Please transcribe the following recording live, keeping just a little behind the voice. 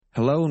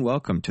Hello and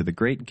welcome to The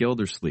Great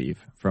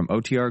Gildersleeve from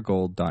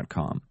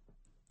OTRGold.com.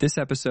 This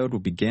episode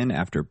will begin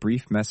after a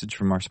brief message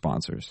from our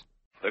sponsors.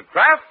 The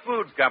Kraft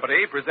Foods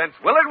Company presents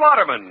Willard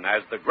Waterman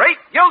as The Great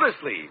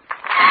Gildersleeve.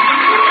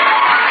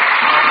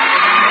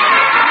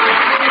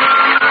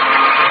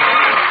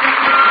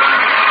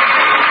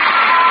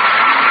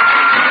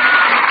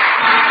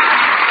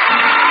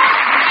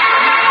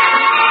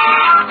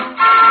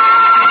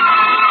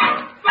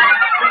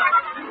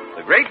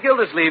 The Great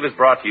Gildersleeve is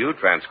brought to you,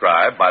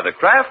 transcribed by the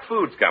Kraft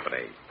Foods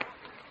Company.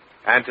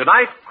 And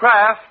tonight,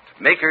 Kraft,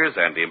 makers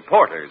and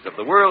importers of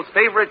the world's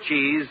favorite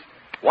cheese,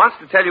 wants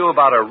to tell you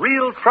about a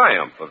real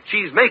triumph of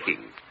cheese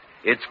making.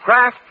 It's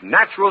Kraft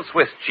Natural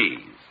Swiss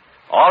Cheese,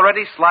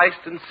 already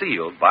sliced and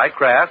sealed by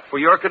Kraft for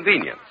your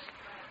convenience.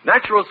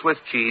 Natural Swiss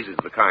cheese is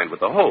the kind with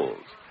the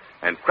holes,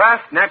 and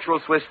Kraft Natural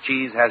Swiss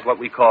cheese has what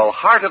we call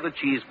heart of the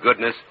cheese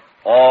goodness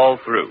all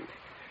through.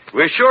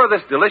 We're sure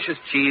this delicious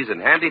cheese in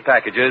handy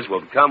packages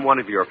will become one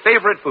of your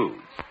favorite foods.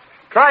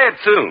 Try it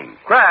soon.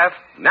 Kraft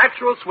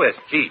Natural Swiss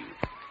Cheese.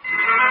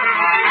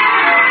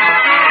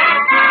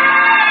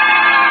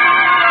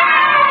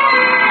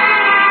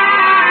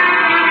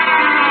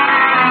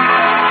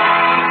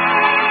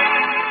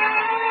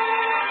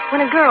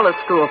 When a girl is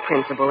school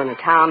principal in a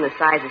town the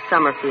size of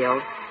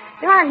Summerfield,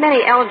 there aren't many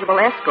eligible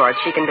escorts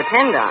she can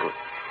depend on.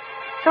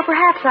 So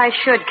perhaps I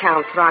should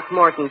count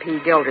Throckmorton P.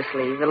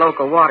 Gildersleeve, the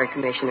local water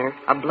commissioner,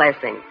 a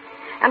blessing.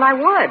 And I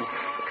would,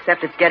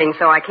 except it's getting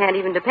so I can't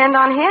even depend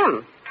on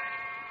him.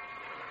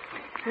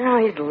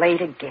 Oh, he's late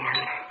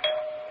again.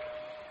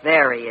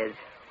 There he is.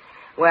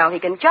 Well, he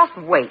can just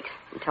wait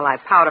until I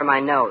powder my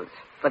nose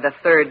for the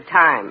third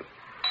time.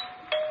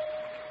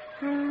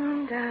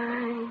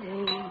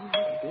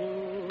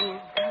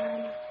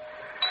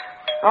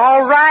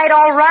 All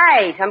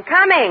right, I'm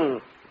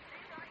coming.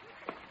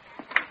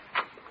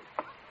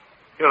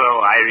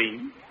 Hello,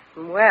 Irene.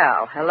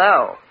 Well,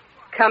 hello.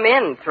 Come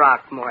in,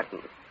 Throckmorton.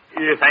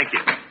 Yeah, thank you.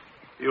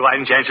 Why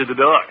didn't you answer the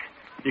door?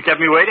 You kept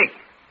me waiting,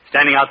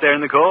 standing out there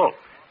in the cold.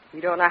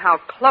 You don't know how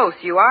close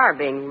you are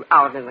being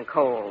out in the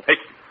cold. Hey,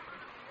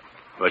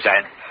 what's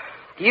that?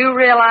 Do you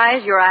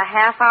realize you're a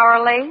half hour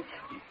late?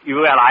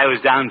 Well, I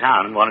was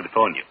downtown and wanted to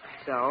phone you.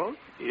 So?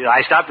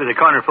 I stopped at the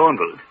corner phone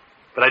booth,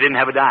 but I didn't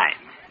have a dime.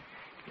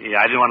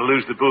 I didn't want to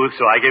lose the booth,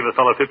 so I gave a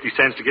fellow 50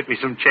 cents to get me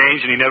some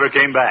change, and he never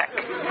came back.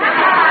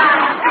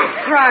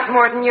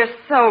 Throckmorton, you're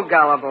so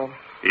gullible.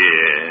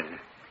 Yeah.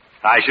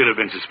 I should have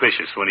been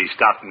suspicious when he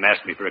stopped and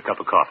asked me for a cup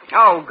of coffee.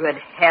 Oh, good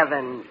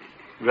heavens.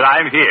 But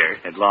I'm here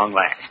at long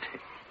last.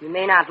 You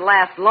may not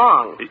last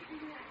long.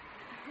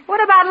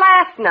 What about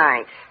last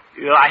night?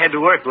 I had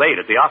to work late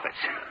at the office.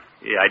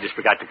 I just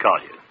forgot to call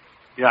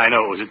you. I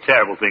know it was a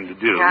terrible thing to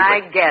do. I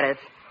get it.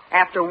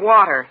 After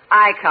water,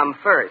 I come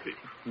first.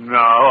 No,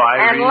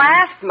 Irene. And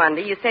last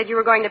Monday, you said you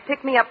were going to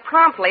pick me up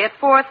promptly at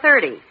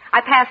 4:30.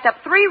 I passed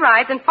up 3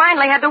 rides and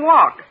finally had to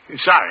walk.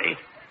 Sorry,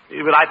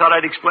 but I thought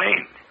I'd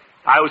explain.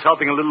 I was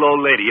helping a little old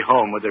lady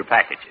home with her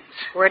packages.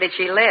 Where did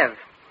she live?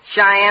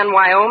 Cheyenne,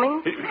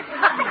 Wyoming?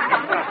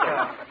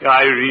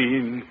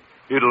 Irene,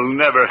 it'll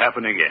never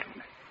happen again.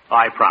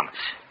 I promise.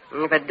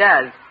 If it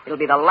does, it'll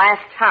be the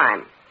last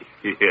time.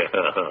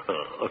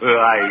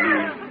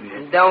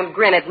 Irene. Don't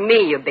grin at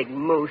me, you big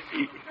moose.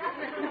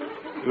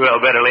 Well,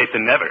 better late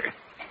than never.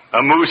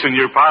 A moose in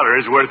your parlor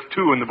is worth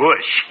 2 in the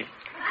bush.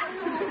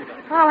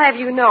 I'll have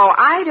you know,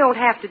 I don't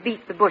have to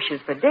beat the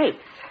bushes for dates.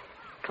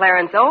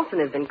 Clarence Olson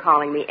has been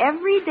calling me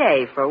every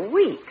day for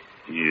weeks.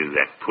 You,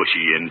 that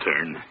pushy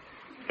intern.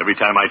 Every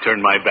time I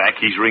turn my back,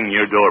 he's ringing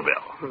your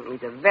doorbell.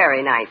 He's a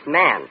very nice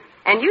man.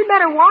 And you'd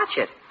better watch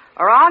it,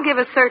 or I'll give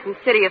a certain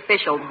city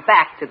official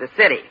back to the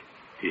city.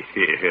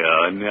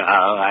 Yeah,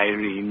 now,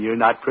 Irene, you're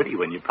not pretty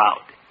when you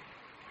pout.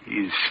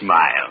 You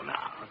smile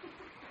now.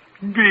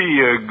 Be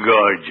your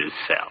gorgeous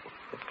self.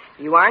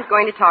 You aren't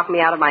going to talk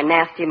me out of my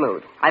nasty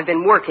mood. I've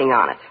been working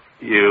on it.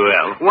 You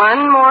will.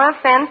 One more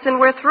offense and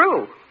we're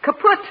through.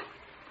 Kaput.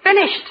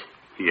 Finished.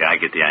 Yeah, I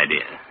get the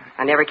idea.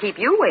 I never keep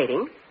you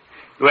waiting.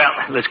 Well,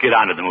 let's get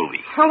on to the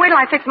movie. Oh, wait till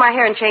I fix my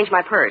hair and change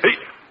my purse. Hey.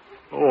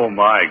 Oh,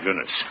 my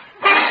goodness.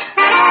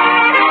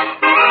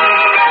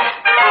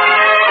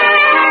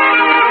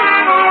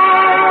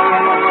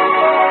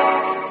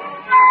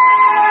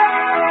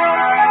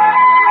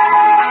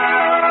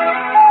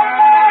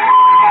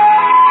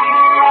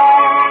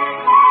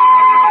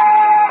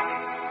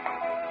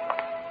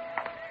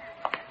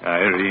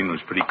 Irene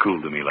was pretty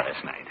cool to me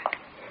last night.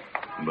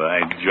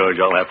 By George,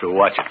 I'll have to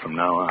watch it from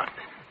now on.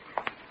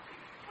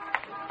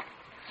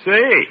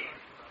 Say,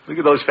 look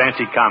at those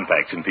fancy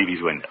compacts in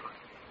Peavy's window.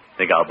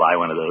 Think I'll buy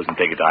one of those and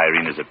take it to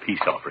Irene as a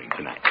peace offering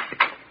tonight.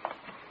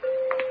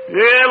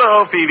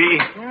 Hello, Peavy.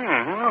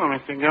 Hello,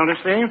 Mr.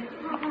 Gildersleeve.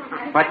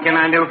 What can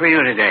I do for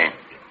you today?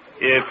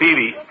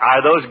 Peavy,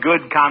 are those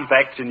good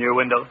compacts in your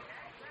window?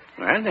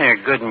 Well, they're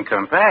good and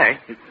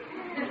compact.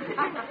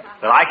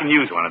 Well, I can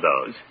use one of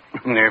those.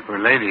 They're for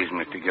ladies,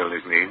 Mr.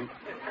 Gildersleeve.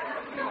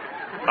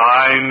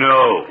 I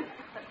know.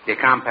 The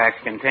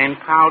compacts contain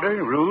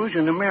powder, rouge,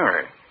 and a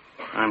mirror.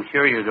 I'm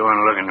sure you don't want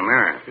to look in the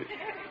mirror.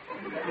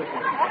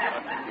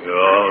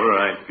 All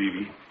right,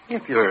 Peavy.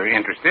 If you're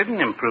interested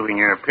in improving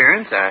your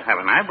appearance, I have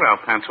an eyebrow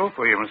pencil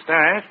for your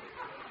mustache.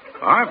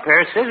 Or a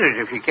pair of scissors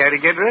if you care to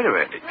get rid of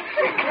it.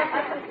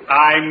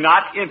 I'm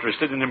not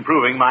interested in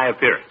improving my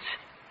appearance.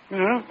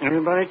 Well,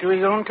 everybody to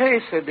his own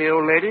taste, said the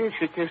old lady as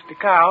she kissed the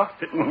cow.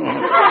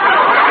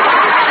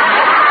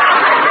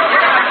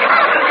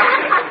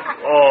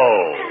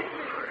 Oh.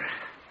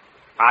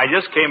 I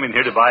just came in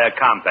here to buy a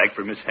compact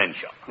for Miss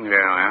Henshaw.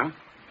 Well?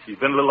 She's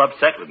been a little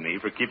upset with me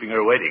for keeping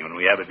her waiting when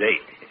we have a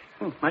date.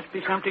 Must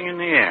be something in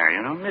the air.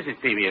 You know,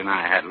 Mrs. Peavy and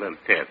I had a little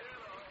tip.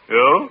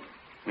 Oh?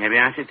 Maybe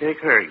I should take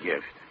her a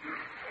gift.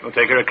 Well,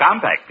 take her a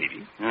compact,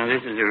 Peavy. Now,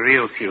 this is a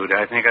real feud.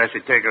 I think I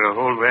should take her a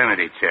whole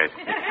vanity chest.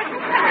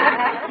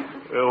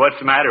 What's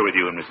the matter with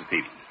you and Mrs.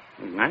 Peavy?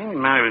 There's nothing the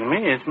matter with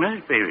me. It's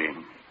Mrs. Peavy.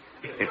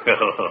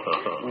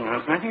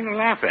 There's nothing to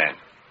laugh at.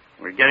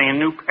 We're getting a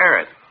new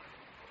parrot.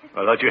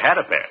 I thought you had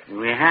a parrot.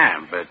 We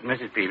have, but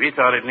Mrs. Peavy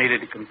thought it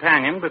needed a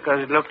companion because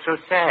it looked so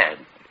sad.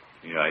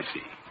 Yeah, I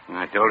see. And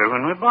I told her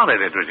when we bought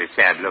it was a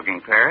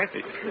sad-looking parrot.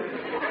 You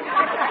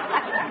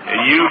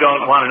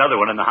don't want another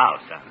one in the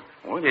house, huh?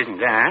 Oh, it isn't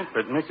that,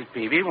 but Mrs.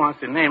 Peavy wants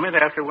to name it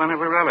after one of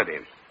her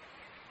relatives.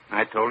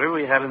 I told her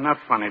we had enough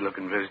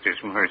funny-looking visitors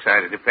from her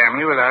side of the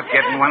family without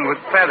getting one with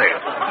feathers.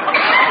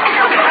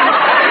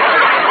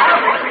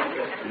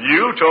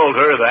 You told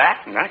her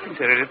that? I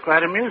considered it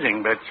quite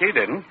amusing, but she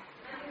didn't.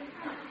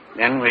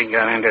 Then we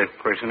got into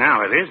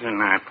personalities,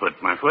 and I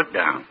put my foot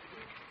down.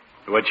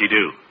 What'd she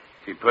do?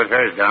 She put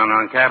hers down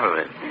on top of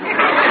it.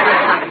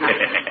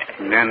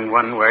 And then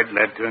one word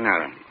led to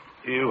another.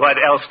 What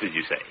else did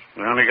you say?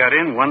 We only got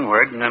in one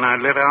word, and then I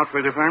lit out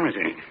for the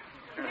pharmacy.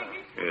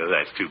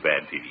 That's too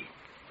bad, Peavy.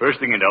 First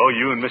thing you know,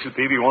 you and Mrs.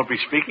 Peavy won't be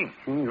speaking.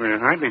 We're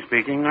hardly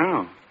speaking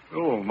now.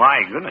 Oh,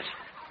 my goodness.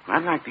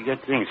 I'd like to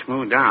get things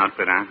smoothed out,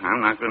 but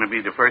I'm not going to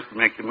be the first to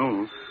make the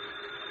move.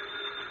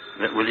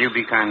 Will you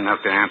be kind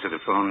enough to answer the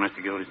phone,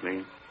 Mr.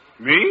 Gildersleeve?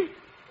 Me?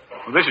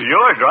 Well, this is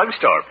your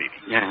drugstore,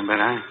 Peavy. Yeah, but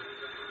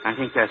I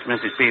think that's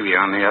Mrs. Peavy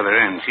on the other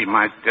end. She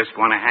might just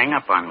want to hang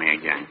up on me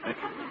again.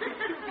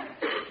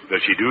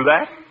 Does she do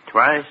that?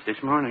 Twice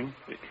this morning.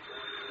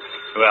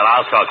 Well,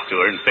 I'll talk to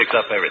her and fix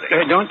up everything.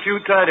 Don't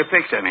you try to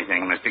fix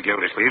anything, Mr.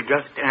 Gildersleeve.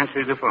 Just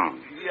answer the phone.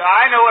 Yeah,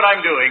 I know what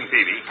I'm doing,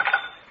 Peavy.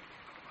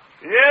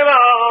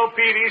 Hello,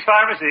 Peavy's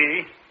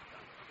Pharmacy.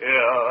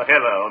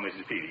 Hello,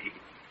 Mrs. Peavy.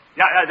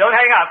 Don't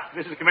hang up.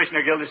 This is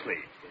Commissioner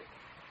Gildersleeve.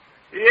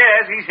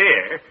 Yes, he's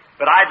here,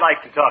 but I'd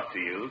like to talk to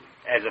you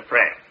as a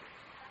friend.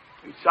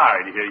 I'm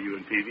sorry to hear you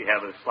and Peavy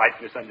have a slight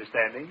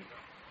misunderstanding.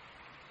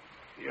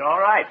 You're all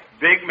right.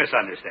 Big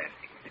misunderstanding.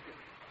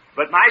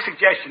 But my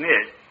suggestion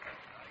is...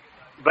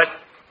 But...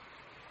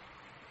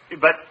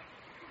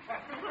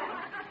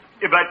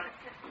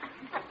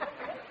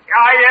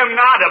 I am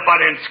not a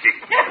Budinsky.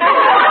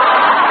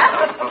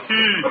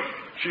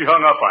 She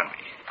hung up on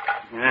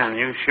me. Yeah,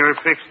 you sure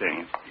fixed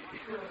things.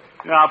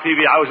 Now,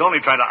 Peavy, I was only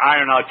trying to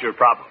iron out your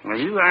problem. Well,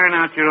 you iron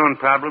out your own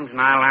problems,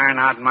 and I'll iron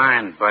out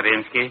mine,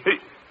 Budinsky.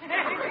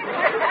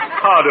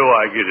 How do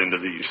I get into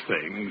these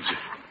things?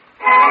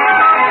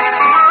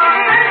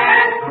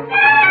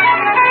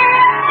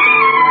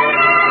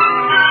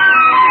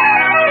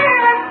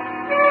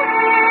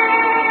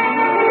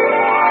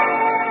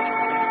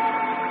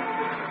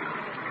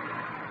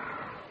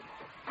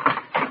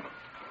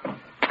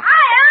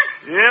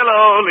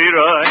 Hello,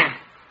 Leroy.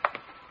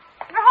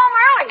 You're home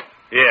early.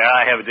 Yeah,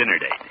 I have a dinner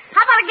date. How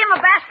about a game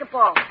of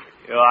basketball?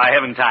 I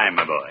haven't time,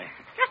 my boy.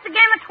 Just a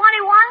game of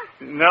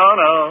 21?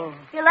 No.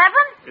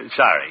 11?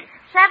 Sorry.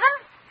 7?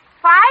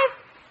 5?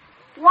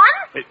 1?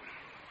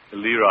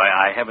 Leroy,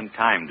 I haven't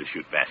time to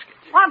shoot baskets.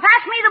 Want to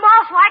pass me the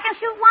ball so I can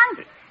shoot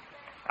one?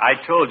 I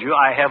told you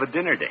I have a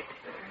dinner date.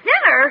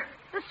 Dinner?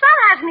 The sun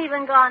hasn't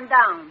even gone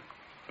down.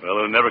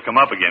 Well, it'll never come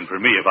up again for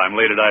me if I'm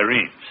late at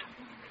Irene's.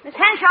 Miss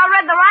Henshaw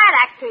read the riot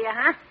act to you,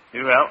 huh?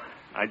 Well,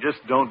 I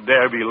just don't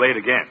dare be late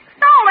again.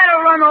 Don't let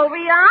her run over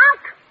you,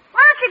 Unc.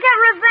 Why don't you get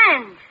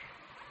revenge?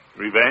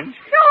 Revenge?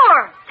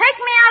 Sure. Take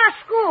me out of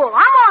school.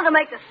 I'm willing to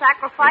make the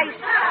sacrifice.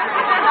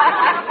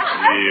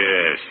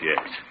 Yes.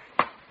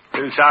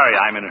 Sorry,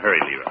 I'm in a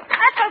hurry, Leroy.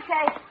 That's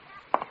okay.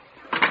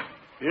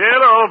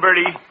 Hello,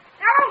 Bertie.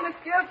 Oh, Miss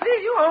Gildy,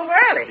 you home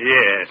early.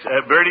 Yes.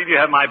 Bertie, do you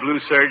have my blue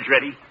serge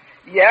ready?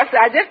 Yes,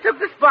 I just took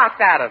the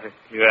spots out of it.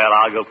 Well,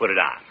 I'll go put it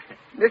on.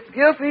 Miss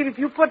Gildy, if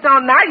you put it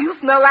on now, you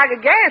smell like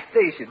a gas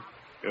station.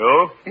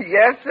 Oh?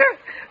 Yes, sir.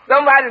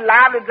 Somebody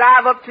liable to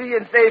drive up to you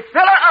and say,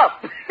 fill her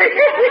up.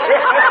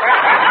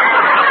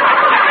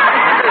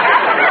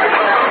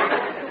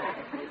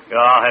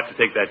 I'll have to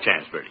take that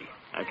chance, Bertie.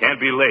 I can't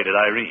be late at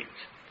Irene's.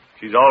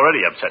 She's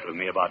already upset with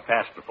me about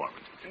past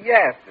performances.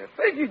 Yes, sir.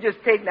 But if you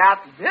just take me out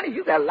to dinner,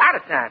 you got a lot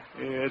of time.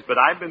 Yes, but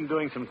I've been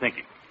doing some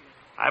thinking.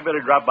 I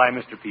better drop by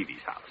Mr.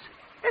 Peavy's house.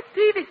 Miss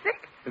Peavy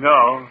sick?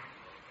 No,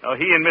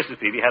 he and Mrs.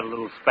 Peavy had a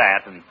little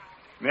spat, and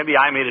maybe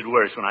I made it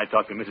worse when I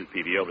talked to Mrs.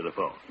 Peavy over the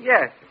phone.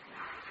 Yes, sir.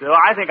 So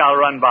I think I'll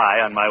run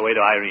by on my way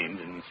to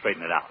Irene's and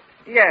straighten it out.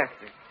 Yes,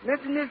 sir.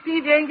 Miss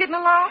Peavy ain't getting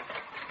along?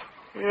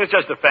 It's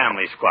just a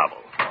family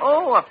squabble.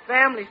 Oh, a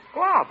family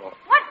squabble.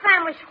 What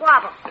family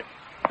squabble?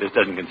 This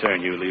doesn't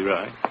concern you,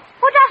 Leroy.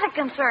 Who does it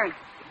concern?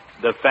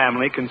 The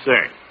family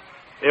concern.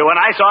 When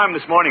I saw him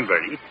this morning,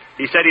 Bertie,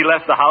 he said he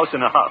left the house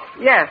in a huff.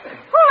 Yes.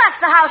 Who left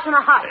the house in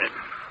a huff?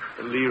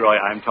 Leroy,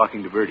 I'm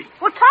talking to Bertie.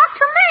 Well, talk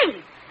to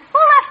me. Who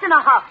left in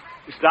a huff?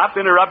 Stop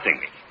interrupting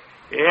me.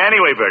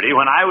 Anyway, Bertie,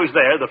 when I was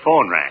there, the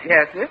phone rang.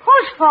 Yes, sir.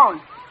 Whose phone?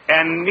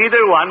 And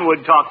neither one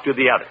would talk to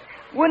the other.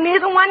 Would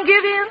neither one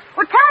give in?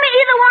 Well, tell me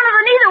either one of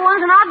the neither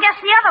ones, and I'll guess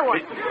the other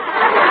one.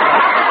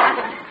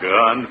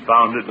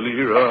 Confounded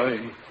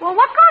Leroy. Well,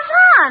 what goes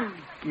on?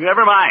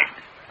 Never mind.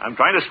 I'm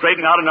trying to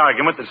straighten out an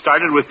argument that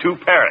started with two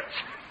parrots.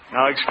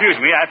 Now, excuse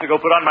me, I have to go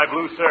put on my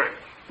blue serge.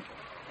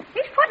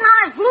 He's putting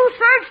on his blue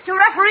serge to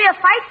referee a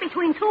fight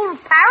between two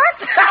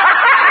parrots?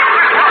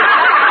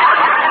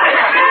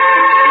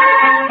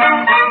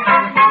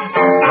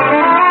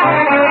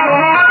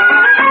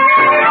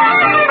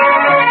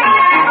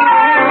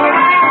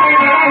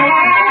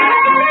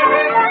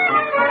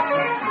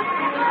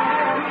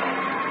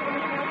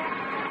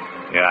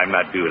 Yeah, I'm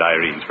not due at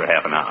Irene's for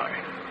half an hour.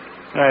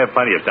 I have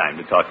plenty of time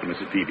to talk to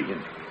Mrs. Peavy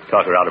and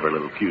talk her out of her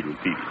little feud with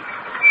Peavy.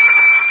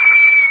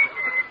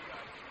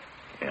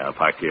 Yeah, I'll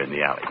park here in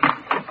the alley.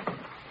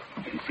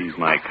 If she sees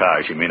my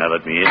car, she may not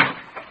let me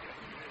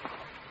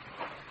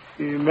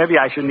in. Maybe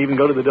I shouldn't even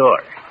go to the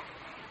door.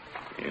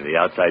 The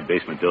outside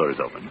basement door is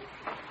open.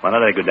 Why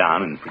don't I go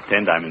down and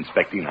pretend I'm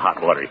inspecting the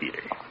hot water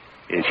heater?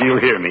 She'll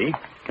hear me,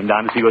 come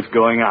down to see what's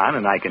going on,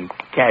 and I can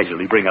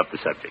casually bring up the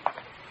subject.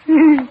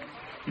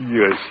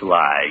 You're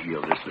sly,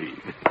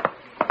 Gildersleeve.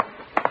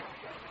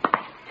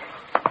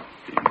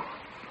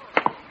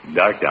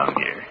 Dark down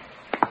here.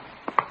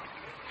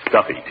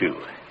 Stuffy, too.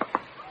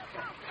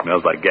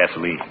 Smells like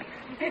gasoline.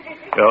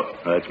 Oh,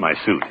 that's my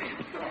suit.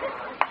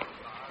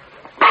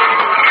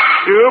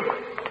 Oop.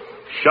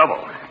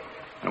 Shovel.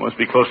 I must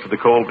be close to the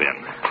coal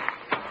bin.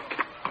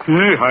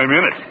 I'm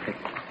in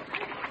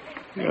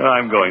it.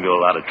 I'm going to a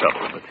lot of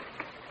trouble, but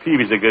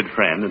Peavy's a good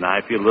friend, and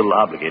I feel a little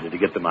obligated to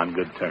get them on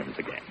good terms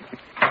again.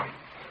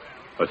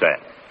 What's that?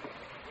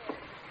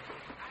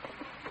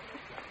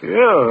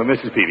 Oh,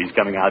 Mrs. Peavy's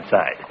coming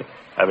outside.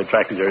 I've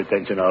attracted her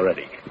attention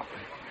already.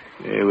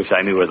 I wish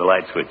I knew where the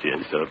light switch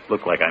is, so it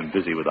looked like I'm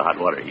busy with the hot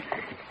water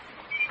heater.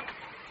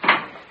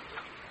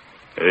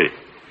 Hey,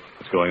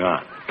 what's going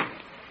on?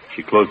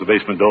 She closed the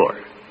basement door.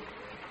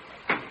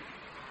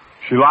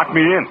 She locked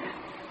me in.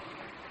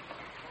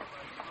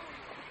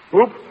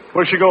 Oop,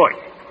 where's she going?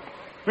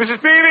 Mrs.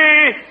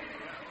 Peavy!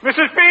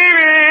 Mrs.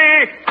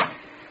 Peavy!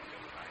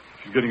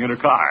 She's getting in her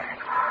car.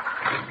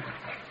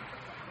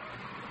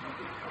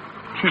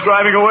 She's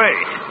driving away.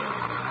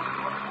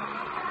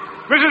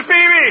 Mrs.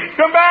 Peavy,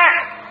 come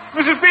back!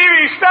 Mrs.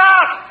 Peavy,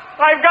 stop!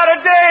 I've got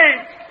a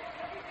date!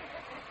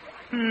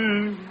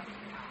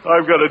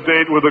 I've got a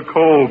date with a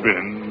coal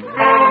bin.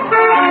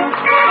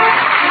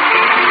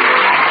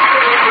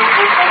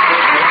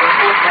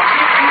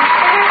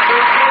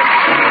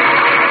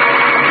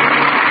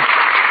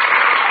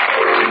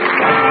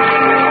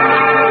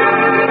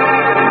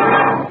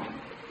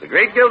 The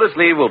Great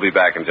Gildersleeve will be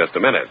back in just a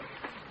minute.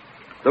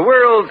 The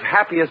world's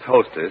happiest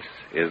hostess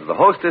is the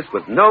hostess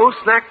with no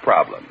snack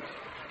problems.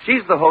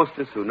 She's the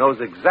hostess who knows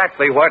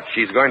exactly what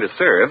she's going to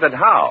serve and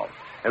how.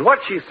 And what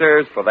she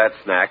serves for that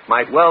snack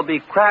might well be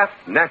Kraft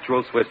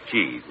Natural Swiss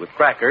Cheese with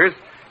crackers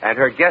and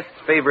her guests'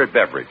 favorite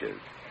beverages.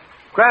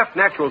 Kraft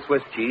Natural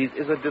Swiss Cheese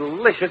is a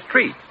delicious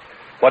treat.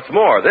 What's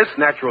more, this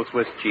Natural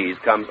Swiss Cheese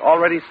comes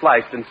already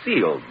sliced and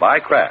sealed by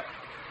Kraft,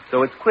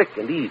 so it's quick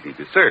and easy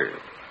to serve.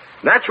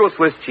 Natural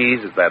Swiss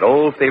cheese is that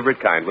old favorite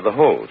kind with the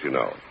holes, you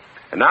know.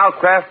 And now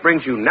Kraft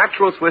brings you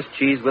Natural Swiss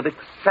cheese with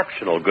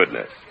exceptional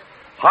goodness.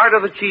 Heart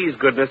of the cheese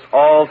goodness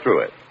all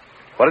through it.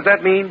 What does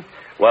that mean?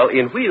 Well,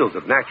 in wheels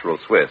of Natural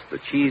Swiss, the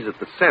cheese at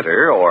the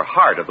center or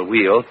heart of the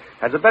wheel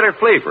has a better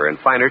flavor and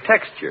finer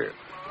texture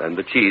than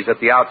the cheese at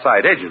the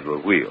outside edges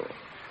of the wheel.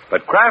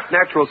 But Kraft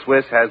Natural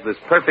Swiss has this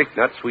perfect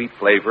nut-sweet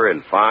flavor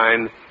and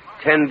fine,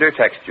 tender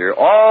texture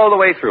all the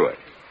way through it.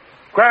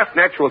 Kraft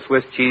Natural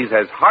Swiss cheese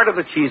has heart of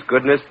the cheese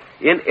goodness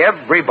in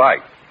every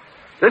bite.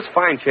 This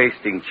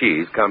fine-tasting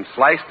cheese comes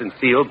sliced and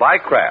sealed by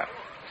Kraft,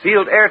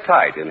 sealed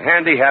airtight in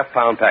handy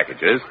half-pound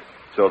packages,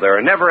 so there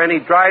are never any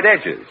dried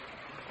edges.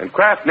 And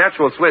Kraft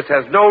Natural Swiss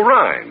has no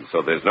rind,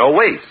 so there's no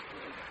waste.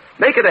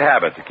 Make it a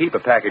habit to keep a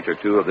package or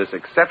two of this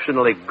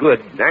exceptionally good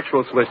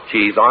Natural Swiss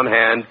cheese on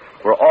hand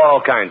for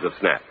all kinds of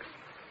snacks.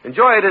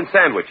 Enjoy it in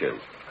sandwiches,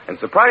 and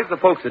surprise the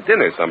folks at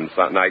dinner some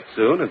night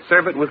soon and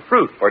serve it with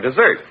fruit or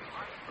dessert.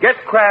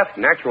 Get Kraft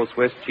Natural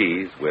Swiss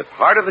cheese with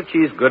heart of the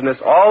cheese goodness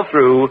all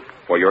through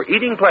for your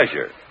eating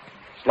pleasure.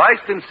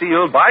 Sliced and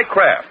sealed by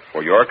Kraft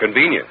for your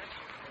convenience.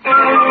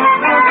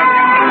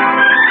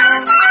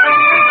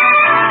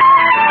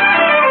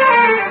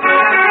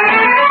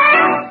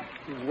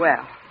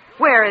 Well,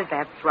 where is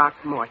that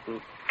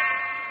Throckmorton?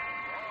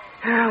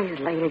 Oh, he's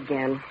late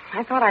again.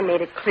 I thought I made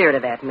it clear to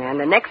that man.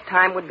 The next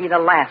time would be the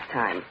last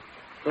time.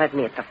 Let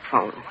me at the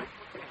phone.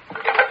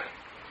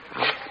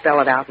 I'll spell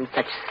it out in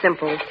such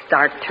simple,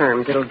 stark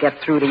terms it'll get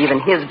through to even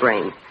his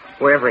brain,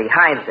 wherever he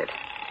hides it.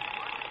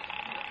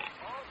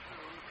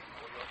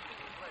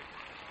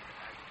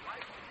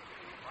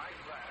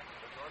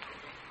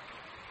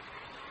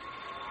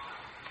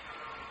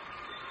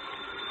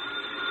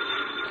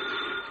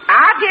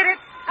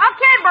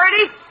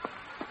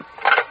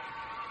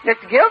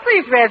 Mr.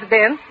 Gildersleeve's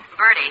residence.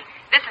 Bertie,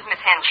 this is Miss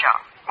Henshaw.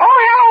 Oh,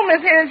 hello,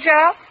 Miss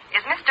Henshaw.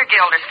 Is Mr.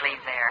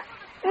 Gildersleeve there?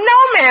 No,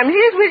 ma'am.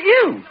 He's with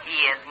you. He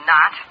is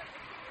not.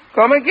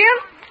 Come again?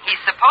 He's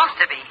supposed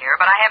to be here,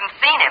 but I haven't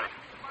seen him.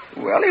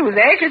 Well, he was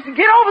anxious to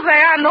get over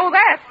there. I know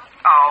that.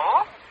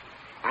 Oh?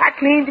 I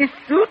cleaned his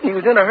suit, and he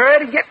was in a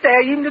hurry to get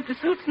there, even if the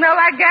suit smelled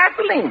like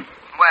gasoline.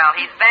 Well,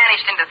 he's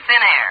vanished into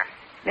thin air.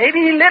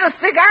 Maybe he lit a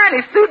cigar and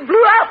his suit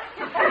blew up.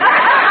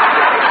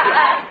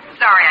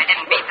 Sorry I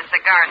didn't beat the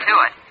cigar to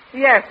it.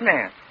 Yes,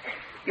 ma'am.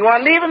 You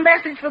want to leave a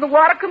message for the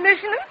water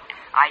commissioner?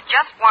 I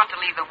just want to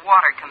leave the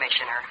water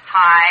commissioner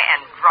high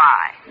and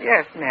dry.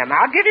 Yes, ma'am.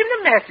 I'll give him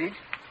the message.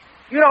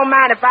 You don't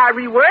mind if I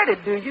reword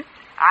it, do you?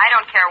 I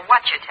don't care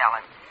what you tell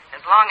him,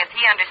 as long as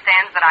he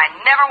understands that I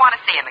never want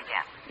to see him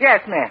again.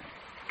 Yes, ma'am.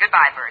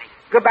 Goodbye, Bertie.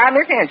 Goodbye,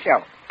 Miss Henshaw.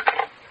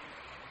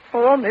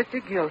 Poor Mr.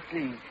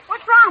 Gildersleeve.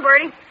 What's wrong,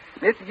 Bertie?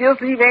 Mr.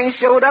 Gildersleeve ain't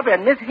showed up,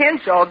 and Miss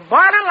Henshaw's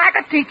boiling like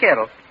a tea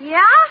kettle.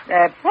 Yeah?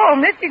 That poor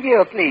Mr.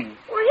 Gildersleeve.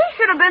 Well, he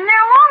should have been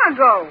there long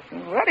ago.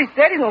 Well, he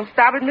said he don't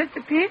stop at Mr.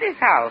 Peavy's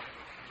house.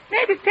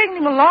 Maybe it's taking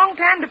him a long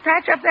time to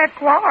patch up that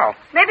quarrel.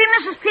 Maybe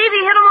Mrs. Peavy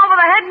hit him over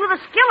the head with a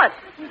skillet.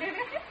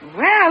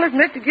 Well, if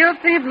Mr.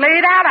 Gildersleeve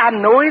laid out, I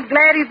know he's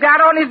glad he's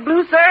got on his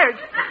blue serge.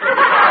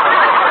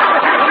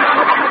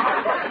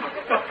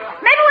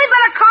 Maybe we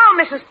better call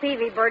Mrs.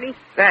 Peavy, Bertie.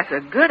 That's a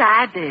good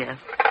idea.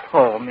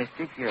 Poor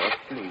Mr.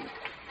 Gildersleeve.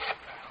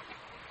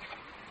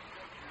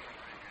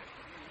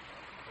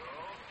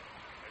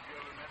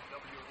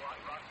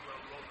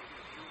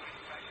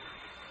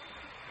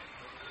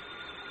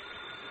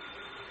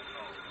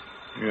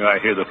 Yeah, I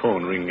hear the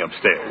phone ringing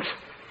upstairs.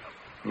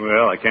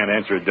 Well, I can't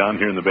answer it down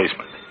here in the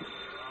basement.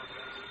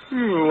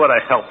 What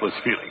a helpless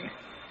feeling.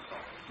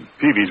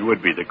 Peavy's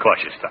would be the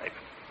cautious type.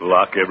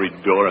 Lock every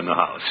door in the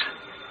house.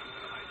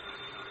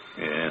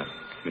 Yeah,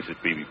 Mrs.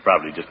 Peavy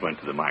probably just went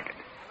to the market.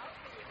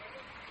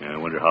 I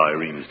wonder how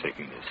Irene is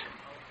taking this.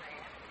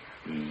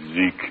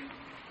 Zeke.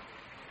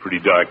 Pretty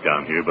dark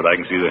down here, but I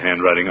can see the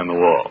handwriting on the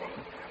wall.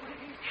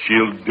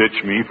 She'll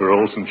ditch me for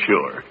Olson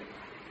Shore.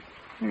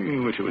 I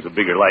wish it was a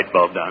bigger light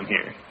bulb down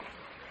here.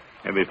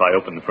 Maybe if I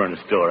open the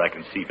furnace door, I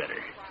can see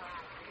better.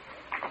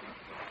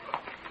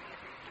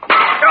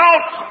 Oh!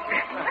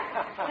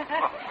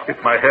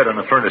 Hit my head on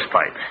the furnace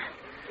pipe.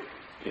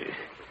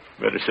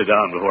 Better sit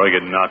down before I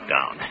get knocked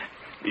down.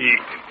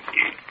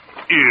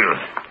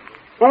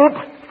 Oop!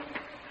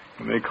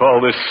 And they call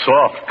this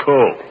soft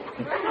coal.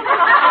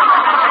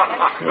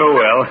 Oh,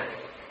 well.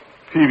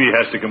 Peavy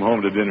has to come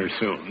home to dinner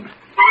soon.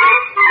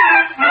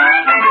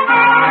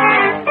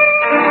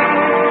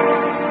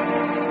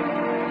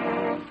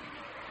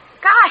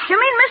 Gosh, you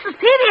mean Mrs.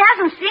 Peavy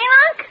hasn't seen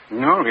Unc?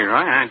 No,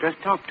 Leroy, I just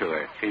talked to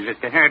her. She's at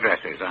the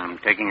hairdresser's. I'm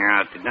taking her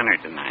out to dinner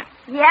tonight.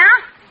 Yeah?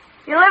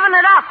 You're living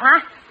it up, huh?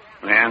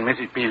 Well,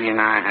 Mrs. Peavy and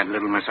I had a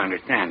little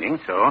misunderstanding,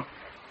 so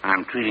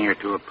I'm treating her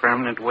to a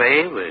permanent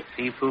wave, a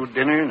seafood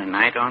dinner, and a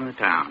night on the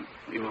town.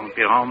 We won't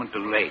be home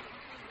until late.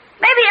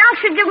 Maybe Unc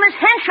should give Miss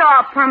Henshaw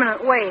a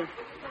permanent wave.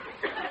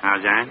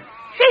 How's that?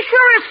 She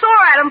sure is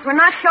sore at him for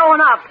not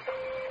showing up.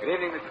 Good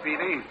evening, Mr.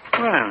 Peavy.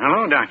 Well,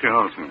 hello, Dr.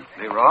 Olson.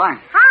 Leroy.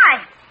 Hi.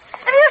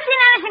 Have you seen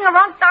anything of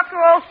Unc,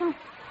 Dr. Olson?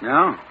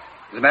 No.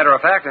 As a matter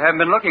of fact, I haven't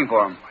been looking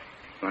for him.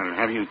 Well,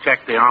 have you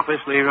checked the office,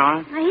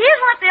 Leroy? Now, he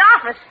isn't at the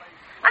office.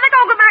 I think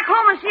I'll go back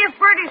home and see if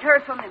Bertie's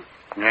heard from him.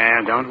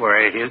 Yeah, don't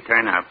worry. He'll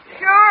turn up.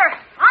 Sure.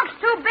 Unc's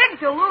too big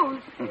to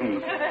lose.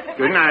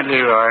 Good night,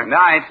 Leroy.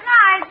 Night.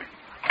 Night.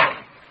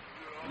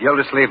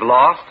 Gildersleeve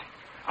lost,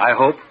 I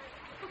hope.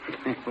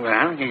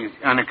 Well, he's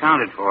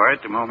unaccounted for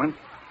at the moment.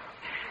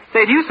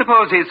 Say, do you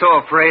suppose he's so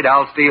afraid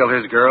I'll steal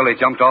his girl he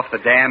jumped off the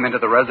dam into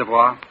the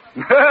reservoir?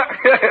 Yeah,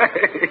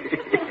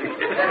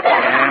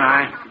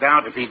 I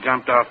doubt if he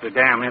jumped off the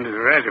dam into the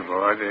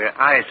reservoir. The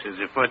ice is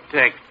a foot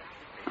thick.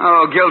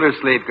 Oh,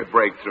 Gildersleeve could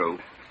break through.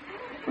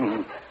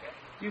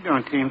 You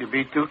don't seem to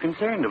be too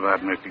concerned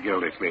about Mr.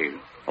 Gildersleeve.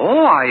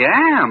 Oh, I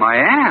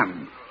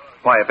am.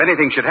 Why, if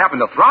anything should happen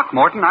to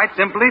Throckmorton, I'd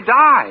simply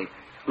die.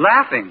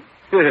 Laughing.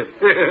 He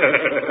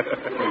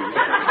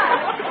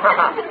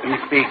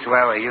speaks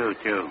well of you,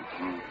 too.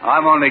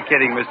 I'm only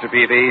kidding, Mr.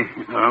 Peavy.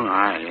 Oh,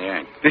 my,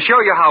 yeah. To show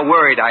you how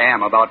worried I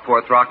am about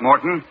poor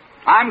Throckmorton,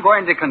 I'm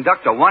going to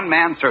conduct a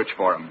one-man search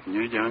for him.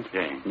 You don't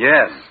say.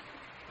 Yes.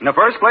 In the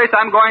first place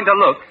I'm going to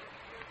look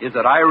is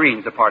at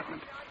Irene's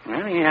apartment.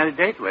 Well, he had a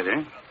date with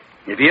her.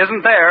 If he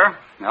isn't there,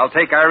 I'll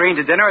take Irene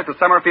to dinner at the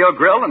Summerfield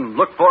Grill and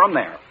look for him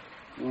there.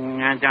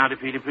 I doubt if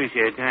he'd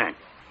appreciate that.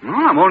 No,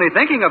 I'm only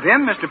thinking of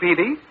him, Mr.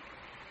 Peavy.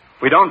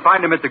 If we don't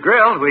find him at the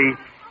grill, we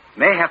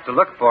may have to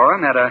look for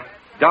him at a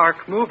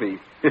dark movie.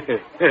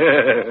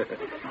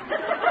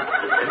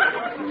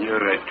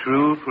 You're a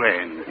true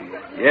friend.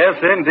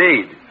 Yes,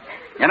 indeed.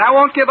 And I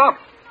won't give up.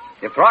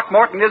 If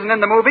Throckmorton isn't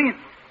in the movie,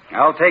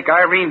 I'll take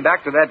Irene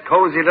back to that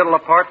cozy little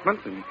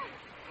apartment and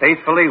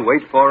faithfully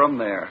wait for him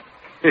there.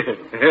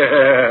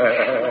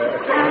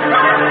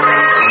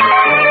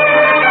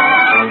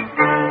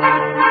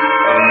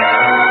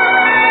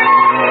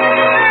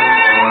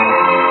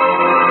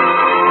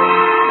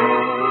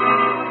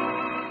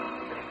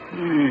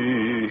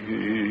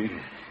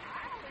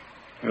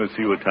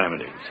 what time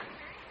it is.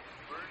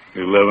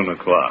 11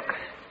 o'clock.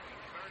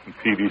 The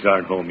Peavies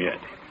aren't home yet.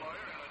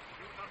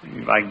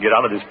 If I can get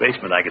out of this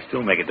basement, I could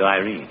still make it to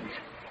Irene's.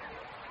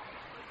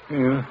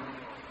 Yeah.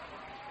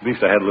 At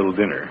least I had a little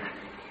dinner.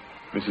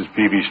 Mrs.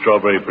 Peavy's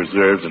strawberry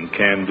preserves and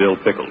canned dill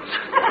pickles.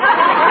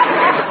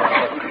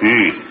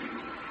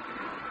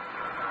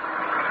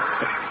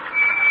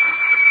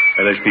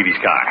 There's Peavy's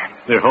car.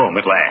 They're home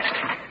at last.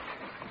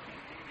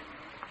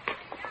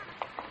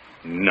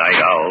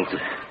 Night owls.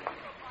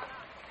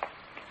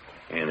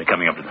 Yeah, they're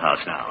coming up to the house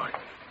now.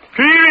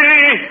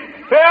 Peavy!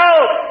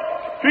 Help!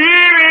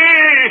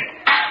 Peavy!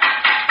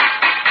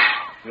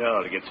 That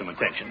ought to get some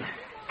attention.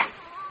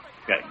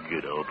 That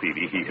good old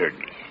Peavy, he heard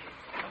me.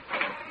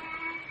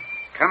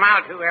 Come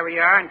out, whoever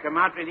you are, and come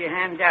out with your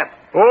hands up.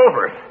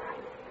 Over.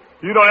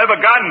 You don't have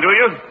a gun, do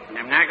you?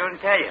 I'm not going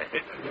to tell you.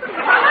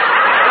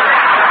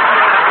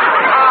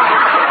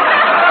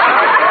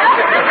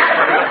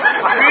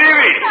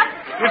 Peavy!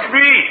 It's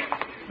me,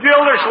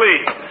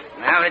 Gildersleeve.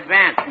 Now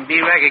advance and be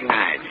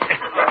recognized.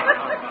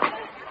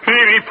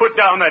 Peavy, put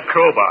down that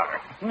crowbar.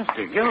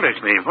 Mr.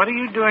 Gildersleeve, what are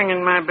you doing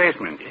in my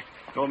basement?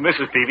 Oh,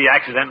 Mrs. Peavy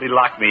accidentally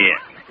locked me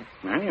in.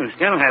 Well, you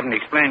still haven't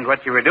explained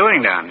what you were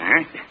doing down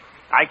there.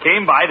 I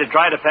came by to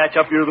try to patch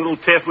up your little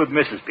tiff with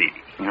Mrs.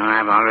 Peavy. No,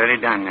 I've already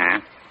done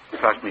that. It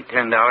cost me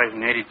 $10.82.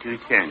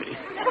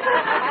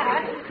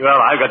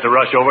 Well, I've got to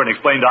rush over and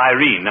explain to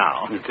Irene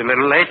now. It's a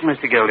little late,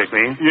 Mr.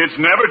 Gildersleeve. It's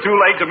never too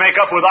late to make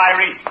up with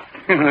Irene.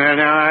 Well,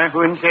 no, I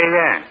wouldn't say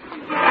that.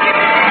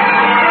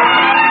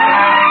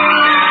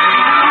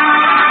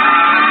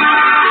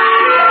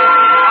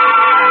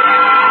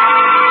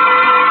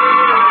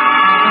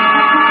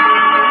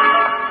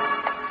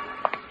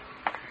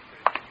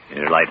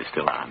 Her light is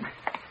still on.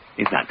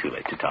 It's not too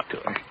late to talk to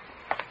her.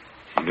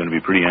 She's going to be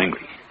pretty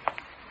angry.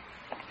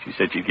 She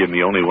said she'd give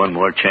me only one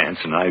more chance,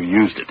 and I've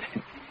used it.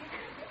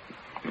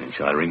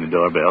 Shall I ring the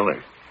doorbell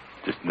or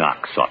just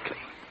knock softly?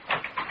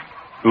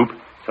 Oop,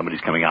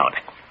 somebody's coming out.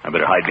 I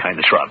better hide behind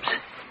the shrubs.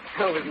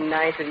 Oh, it was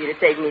nice of you to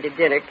take me to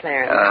dinner,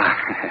 Clarence.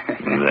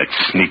 That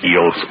sneaky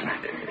Olson.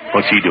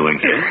 What's he doing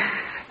here?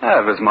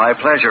 It was my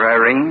pleasure,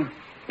 Irene.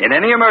 In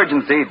any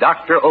emergency,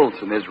 Dr.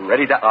 Olson is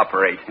ready to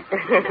operate.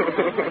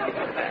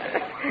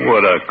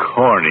 What a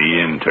corny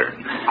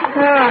intern.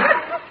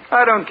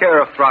 I don't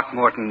care if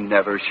Throckmorton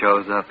never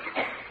shows up.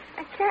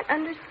 I can't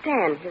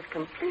understand his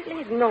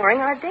completely ignoring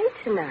our date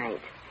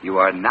tonight. You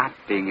are not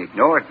being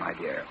ignored, my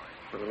dear.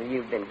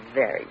 You've been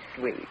very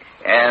sweet.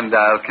 And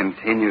I'll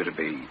continue to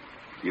be.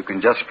 You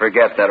can just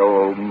forget that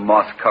old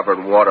moss-covered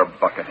water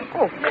bucket.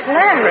 Oh,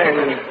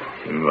 Clarence.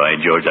 By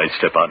George, I'd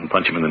step out and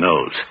punch him in the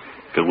nose.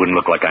 If it wouldn't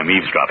look like I'm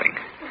eavesdropping.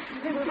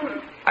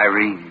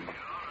 Irene,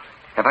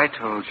 have I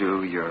told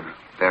you you're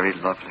very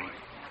lovely?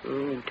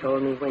 You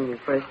told me when you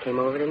first came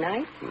over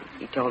tonight.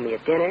 You told me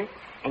at dinner.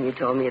 And you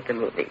told me at the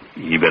movie.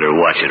 You better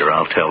watch it or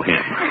I'll tell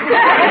him.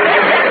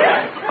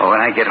 Oh,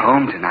 when I get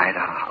home tonight,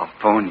 I'll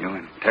phone you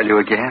and tell you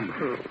again.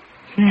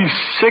 He's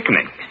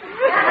sickening.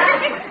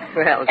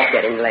 Well, it's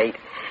getting late.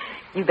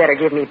 You better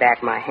give me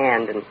back my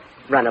hand and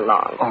run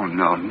along. Oh,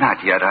 no,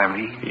 not yet,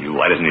 Irene.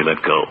 Why doesn't he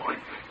let go?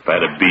 If I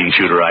had a bean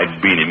shooter,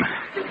 I'd beat him.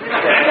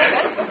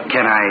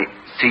 Can I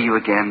see you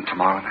again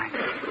tomorrow night?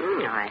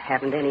 I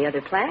haven't any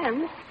other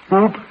plans.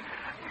 Oop.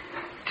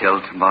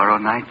 Till tomorrow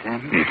night,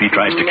 then? If he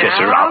tries to kiss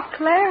her, I'll...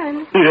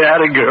 Clarence. Yeah,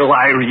 the girl,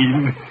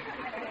 Irene.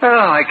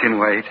 Oh, I can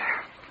wait.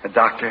 The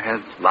doctor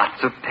has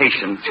lots of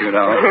patience, you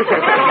know.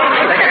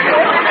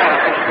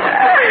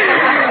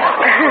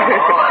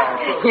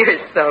 You're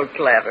so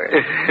clever.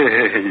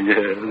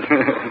 Yes.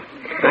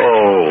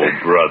 Oh,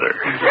 brother.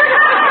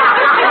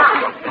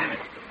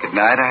 Good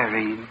night,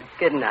 Irene.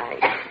 Good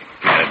night.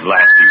 At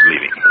last he's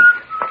leaving.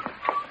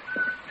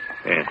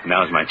 Yeah,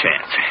 now's my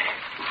chance.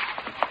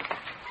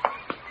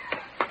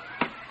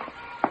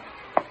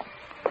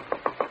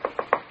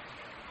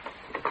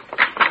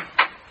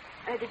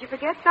 Did you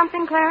forget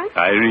something, Clarence?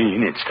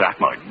 Irene, it's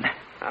Throckmorton.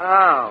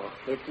 Oh,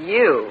 it's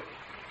you.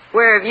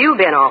 Where have you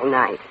been all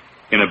night?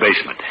 In a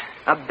basement.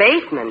 A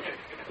basement?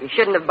 You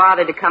shouldn't have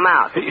bothered to come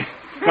out.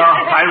 No,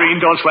 Irene,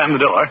 don't slam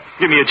the door.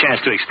 Give me a chance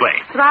to explain.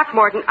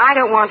 Throckmorton, I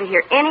don't want to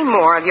hear any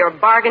more of your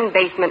bargain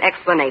basement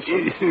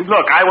explanation.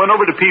 Look, I went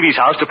over to Peavy's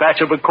house to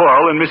patch up a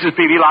quarrel, and Mrs.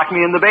 Peavy locked me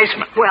in the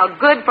basement. Well,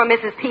 good for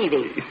Mrs.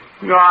 Peavy.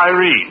 No,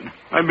 Irene,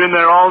 I've been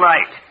there all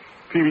night.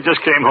 Peavy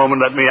just came home and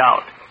let me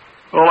out.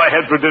 All I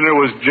had for dinner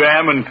was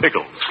jam and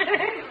pickles.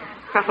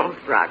 Oh,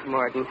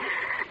 Throckmorton,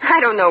 I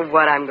don't know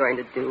what I'm going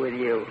to do with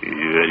you.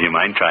 Do you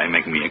mind trying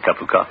making me a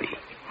cup of coffee?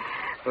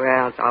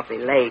 Well, it's awfully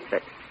late,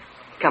 but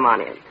come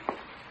on in.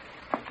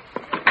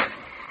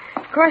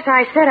 Of course,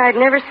 I said I'd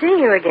never see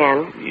you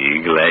again.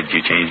 You glad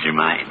you changed your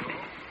mind?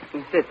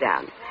 Sit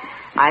down.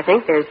 I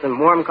think there's some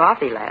warm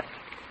coffee left.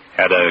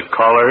 Had a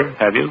caller,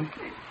 have you?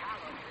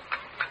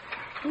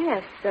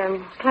 Yes,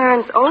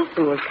 Clarence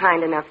Olson was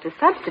kind enough to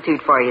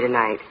substitute for you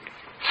tonight.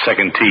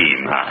 Second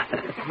team, huh?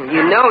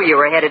 You know you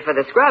were headed for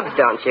the scrubs,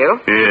 don't you?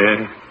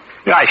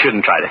 Yeah, I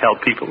shouldn't try to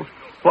help people.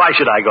 Why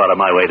should I go out of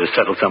my way to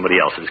settle somebody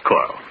else's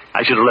quarrel?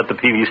 I should have let the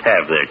Peavies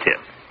have their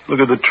tip. Look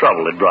at the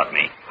trouble it brought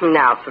me.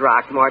 Now,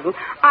 Throckmorton,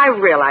 I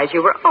realize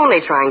you were only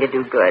trying to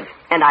do good,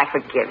 and I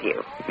forgive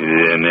you.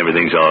 And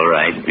everything's all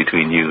right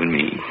between you and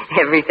me.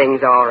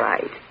 Everything's all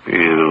right.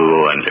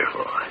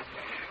 Wonderful.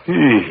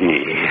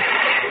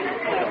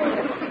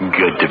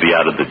 Good to be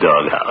out of the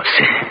doghouse.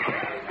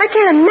 I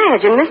can't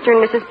imagine Mr.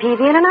 and Mrs.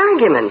 Peavy in an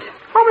argument.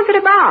 What was it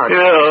about?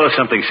 Oh,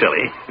 something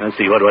silly. Let's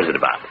see, what was it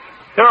about?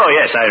 Oh,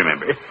 yes, I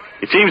remember.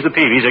 It seems the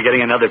Peavies are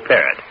getting another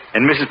parrot,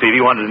 and Mrs. Peavy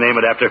wanted to name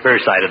it after her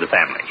side of the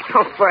family.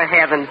 Oh, for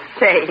heaven's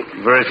sake.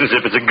 For instance,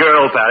 if it's a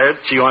girl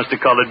parrot, she wants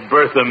to call it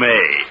Bertha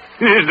May.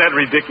 Isn't that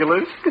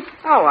ridiculous?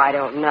 Oh, I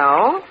don't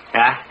know.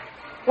 Huh?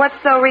 What's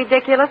so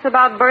ridiculous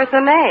about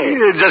Bertha May?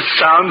 It just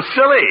sounds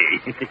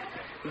silly.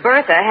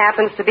 Bertha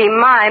happens to be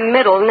my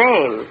middle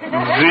name.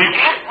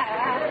 Zeke,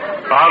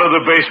 out of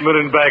the basement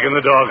and back in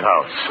the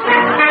doghouse.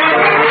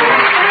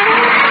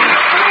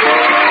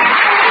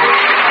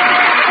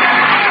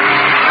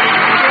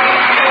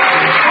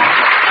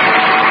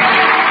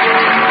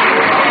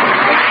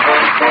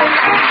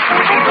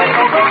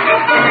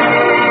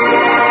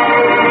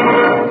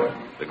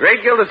 The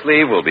Great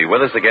Gildersleeve will be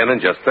with us again in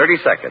just 30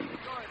 seconds.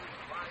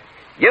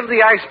 Give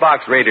the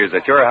Icebox Raiders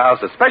at your house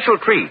a special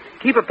treat.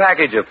 Keep a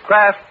package of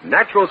Kraft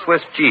Natural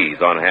Swiss cheese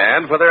on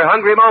hand for their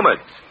hungry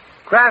moments.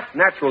 Kraft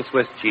Natural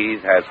Swiss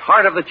cheese has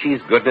heart of the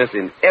cheese goodness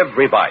in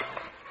every bite.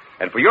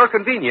 And for your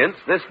convenience,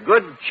 this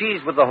good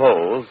cheese with the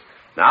holes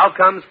now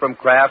comes from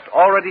Kraft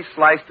already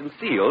sliced and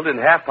sealed in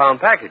half-pound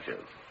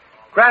packages.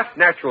 Kraft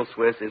Natural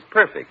Swiss is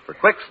perfect for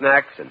quick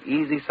snacks and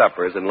easy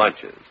suppers and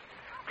lunches.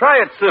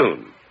 Try it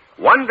soon.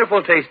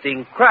 Wonderful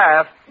tasting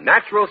Kraft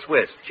Natural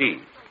Swiss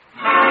cheese.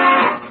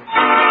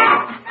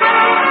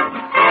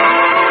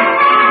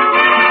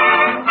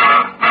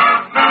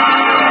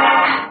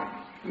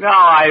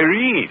 Now,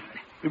 Irene.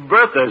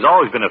 Bertha has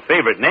always been a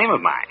favorite name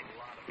of mine.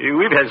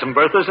 We've had some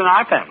Berthas in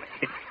our family.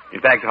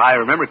 In fact, if I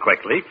remember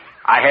correctly,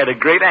 I had a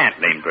great aunt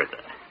named Bertha.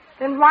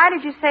 Then why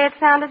did you say it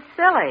sounded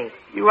silly?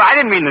 I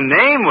didn't mean the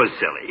name was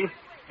silly.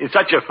 It's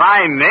such a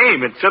fine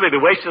name, it's silly to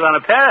waste it on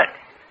a parrot.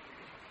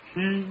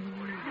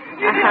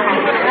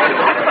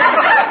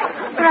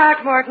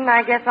 Throckmorton,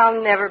 I guess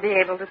I'll never be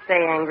able to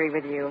stay angry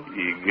with you.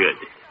 Good.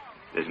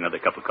 There's another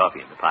cup of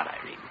coffee in the pot,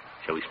 Irene.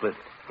 Shall we split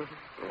it?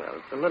 Well,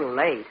 it's a little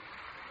late,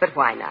 but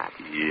why not?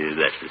 Yeah,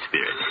 that's the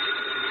spirit.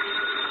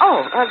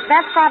 Oh,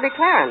 that's Bobby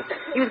Clarence.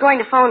 He was going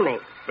to phone me.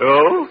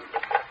 Oh?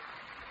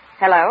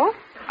 Hello?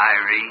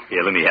 Irene?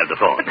 Here, let me have the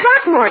phone.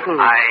 Throckmorton.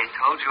 I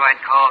told you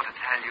I'd call to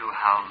tell you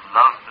how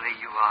lovely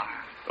you are.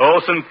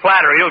 Olson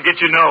flattery will get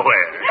you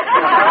nowhere.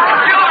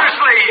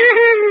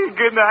 Gildersleeve!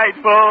 Good night,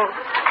 folks.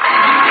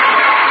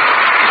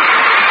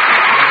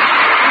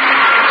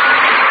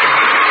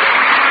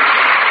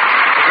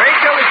 The Great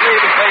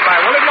Gildersleeve is played by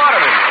William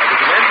Waterman and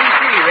is an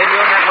NBC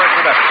Radio Network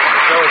production.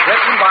 The show is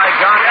written by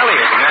John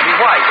Elliott and Andy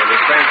White and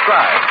is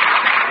transcribed.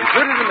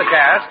 Included in the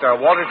cast are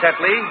Walter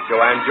Tetley,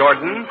 Joanne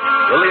Jordan,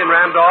 Lillian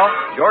Randolph,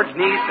 George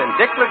Neese, and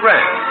Dick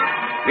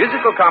LeGrand.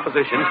 Musical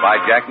compositions by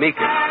Jack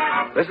Meakin.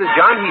 This is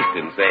John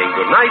Heaston saying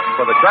goodnight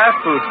for the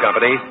Kraft Foods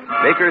Company,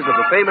 makers of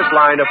the famous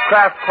line of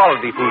Kraft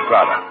quality food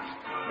products.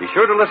 Be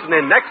sure to listen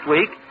in next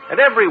week and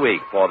every week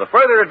for the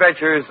further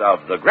adventures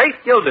of the Great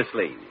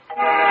Gildersleeve.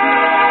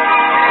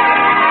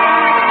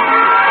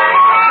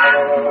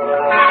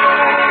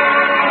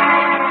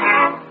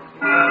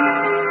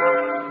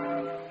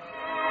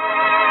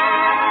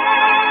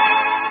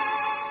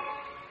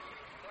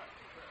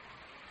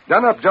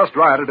 Done up just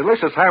right, a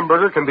delicious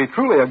hamburger can be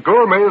truly a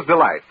gourmet's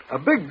delight, a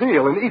big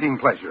deal in eating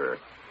pleasure.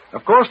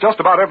 Of course, just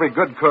about every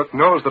good cook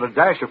knows that a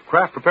dash of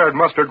Kraft-prepared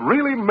mustard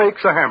really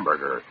makes a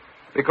hamburger.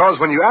 Because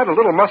when you add a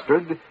little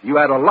mustard, you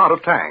add a lot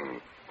of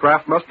tang.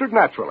 Kraft mustard,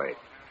 naturally.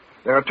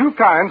 There are two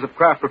kinds of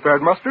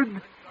Kraft-prepared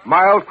mustard.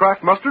 Mild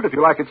Kraft mustard, if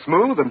you like it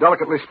smooth and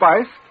delicately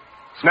spiced.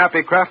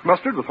 Snappy Kraft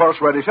mustard with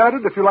horseradish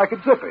added, if you like it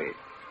zippy.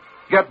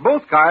 Get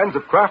both kinds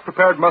of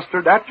Kraft-prepared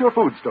mustard at your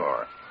food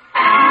store.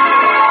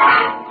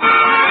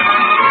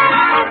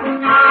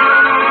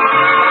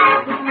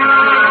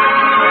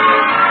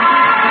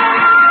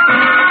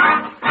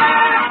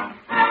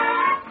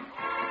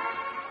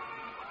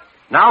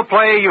 Now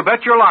play You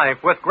Bet Your Life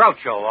with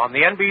Groucho on the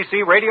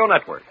NBC Radio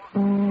Network.